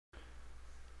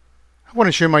I want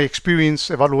to share my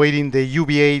experience evaluating the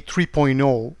UBA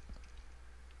 3.0,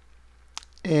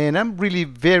 and I'm really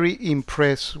very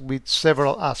impressed with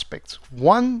several aspects.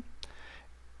 One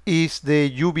is the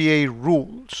UBA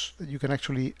rules that you can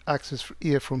actually access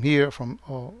either from here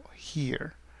or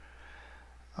here.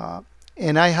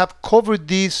 And I have covered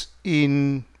this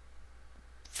in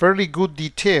fairly good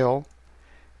detail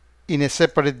in a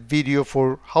separate video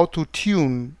for how to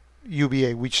tune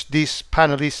UBA, which this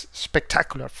panel is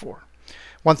spectacular for.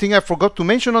 One thing I forgot to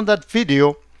mention on that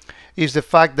video is the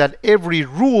fact that every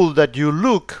rule that you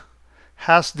look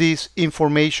has this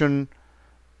information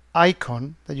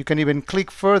icon that you can even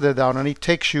click further down, and it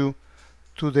takes you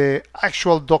to the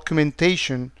actual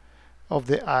documentation of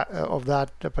the of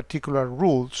that particular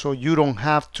rule, so you don't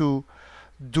have to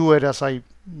do it as I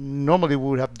normally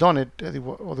would have done it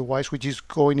otherwise, which is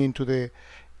going into the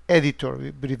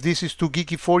editor. But if this is too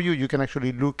geeky for you, you can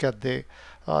actually look at the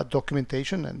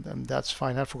documentation, and that's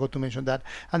fine. I forgot to mention that.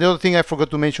 And the other thing I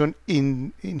forgot to mention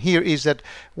in here is that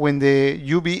when the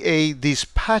UBA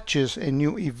dispatches a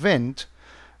new event,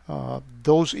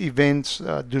 those events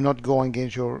do not go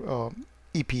against your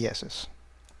EPSs.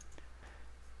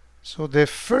 So the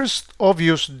first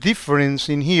obvious difference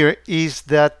in here is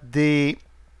that the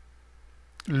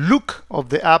look of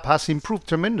the app has improved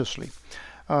tremendously.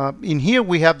 In here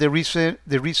we have the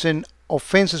recent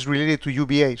offenses related to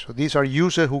UBA. So these are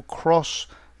users who cross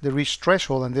the risk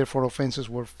threshold and therefore offenses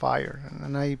were fired.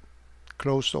 And I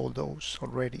closed all those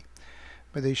already,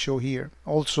 but they show here.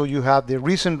 Also you have the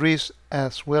recent risk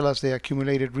as well as the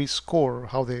accumulated risk score,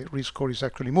 how the risk score is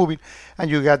actually moving,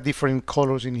 and you got different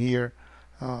colors in here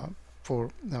for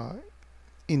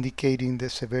indicating the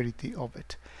severity of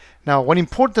it. Now, one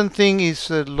important thing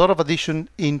is a lot of addition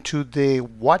into the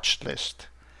watch list.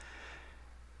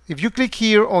 If you click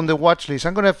here on the watch list,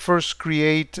 I'm going to first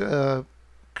create a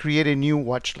new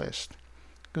watch list,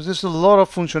 because there's a lot of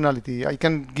functionality. I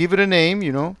can give it a name,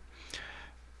 you know,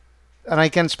 and I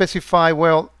can specify,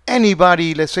 well,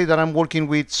 anybody, let's say that I'm working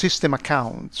with system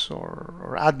accounts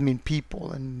or admin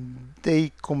people and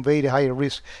they convey the higher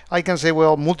risk. I can say,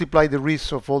 well, multiply the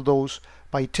risks of all those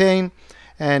by 10,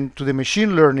 and to the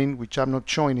machine learning, which I'm not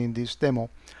showing in this demo,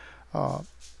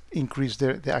 increase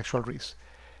the actual risk.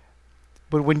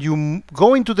 But when you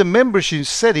go into the membership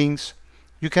settings,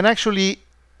 you can actually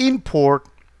import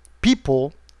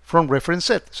people from reference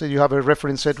set. So you have a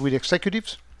reference set with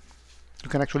executives, you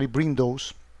can actually bring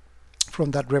those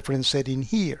from that reference set in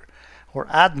here, or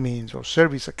admins or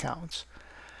service accounts.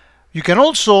 You can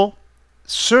also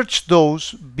search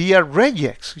those via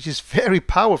regex, which is very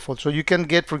powerful. So you can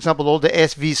get, for example, all the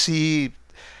SVC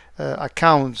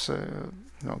accounts, you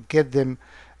know, get them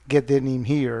in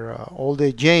here. All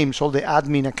the James, all the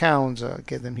admin accounts,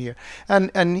 get them here. And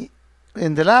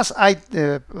in the last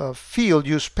field,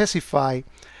 you specify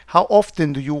how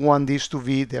often do you want this to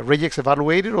be the regex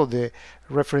evaluated or the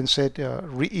reference set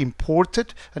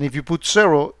re-imported. And if you put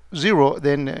 0,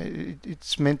 then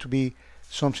it's meant to be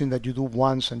something that you do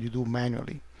once and you do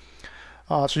manually.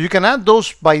 So you can add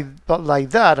those like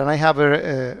that, and I have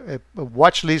a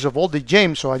watch list of all the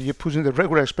James. So I put in the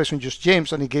regular expression just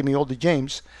James, and it gave me all the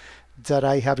James that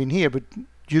I have in here. But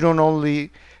you don't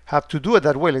only have to do it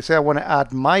that way. Let's say I want to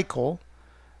add Michael,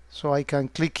 so I can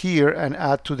click here and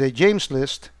add to the James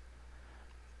list,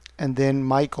 and then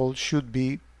Michael should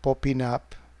be popping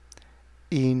up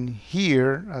in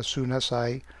here as soon as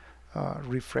I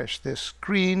refresh the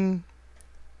screen.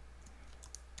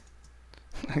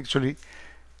 Actually,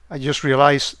 I just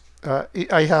realized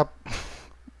I have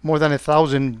more than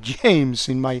 1,000 James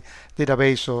in my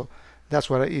database, so that's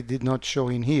why it did not show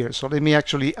in here. So let me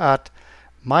actually add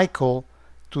Michael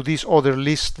to this other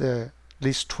list,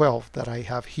 list 12 that I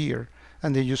have here,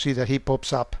 and then you see that he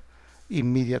pops up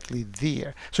immediately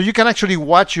there. So you can actually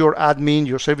watch your admin,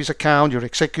 your service account, your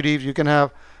executive. You can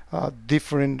have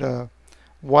different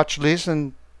watch lists,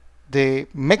 and the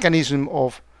mechanism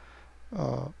of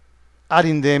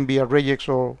adding them via regex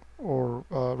or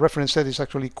reference set is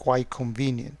actually quite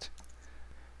convenient.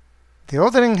 The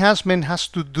other enhancement has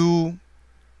to do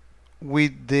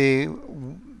with the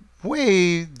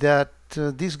way that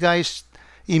these guys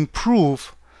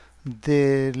improve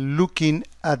the looking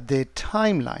at the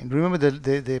timeline. Remember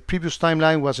the previous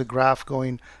timeline was a graph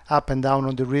going up and down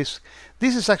on the risk.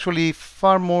 This is actually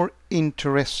far more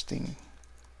interesting.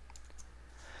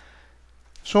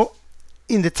 So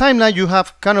in the timeline you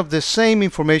have kind of the same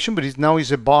information, but it now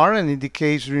is a bar and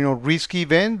indicates, you know, risk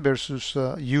event versus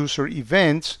user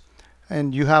events,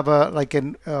 and you have like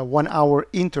a 1 hour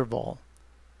interval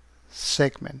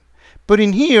segment. But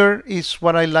in here is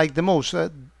what I like the most.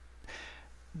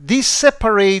 This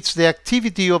separates the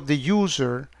activity of the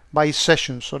user by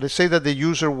session. So let's say that the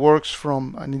user works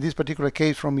from, and in this particular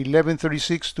case, from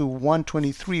 11:36 to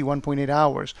 1:23, 1.8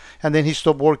 hours, and then he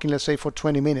stopped working, let's say, for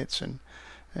 20 minutes. And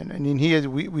in here,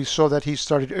 we saw that he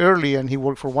started early and he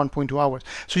worked for 1.2 hours.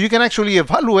 So you can actually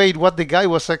evaluate what the guy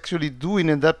was actually doing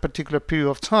in that particular period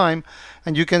of time.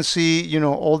 And you can see, you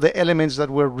know, all the elements that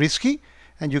were risky.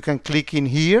 And you can click in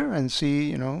here and see,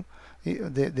 you know,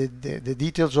 the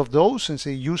details of those and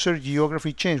say user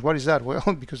geography change. What is that? Well,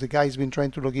 because the guy's been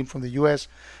trying to log in from the US,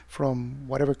 from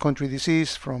whatever country this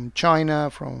is, from China,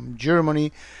 from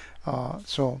Germany.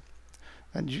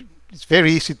 It's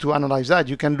very easy to analyze that.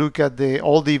 You can look at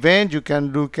all the events. You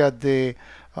can look at the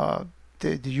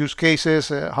use cases,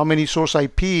 how many source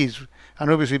IPs,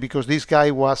 and obviously because this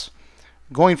guy was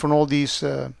going from all these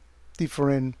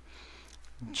different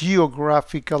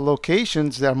geographical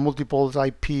locations, there are multiple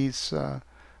IPs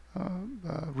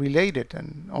related,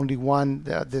 and only one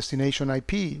destination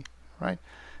IP, right?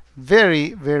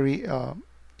 Very, very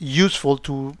useful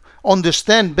to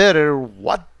understand better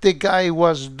what the guy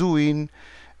was doing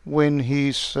when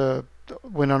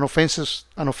when an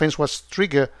offense was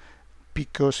triggered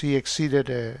because he exceeded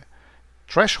a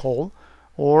threshold,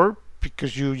 or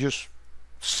because you just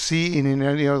see in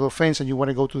any other offense and you want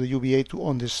to go to the UBA to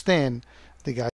understand the guy.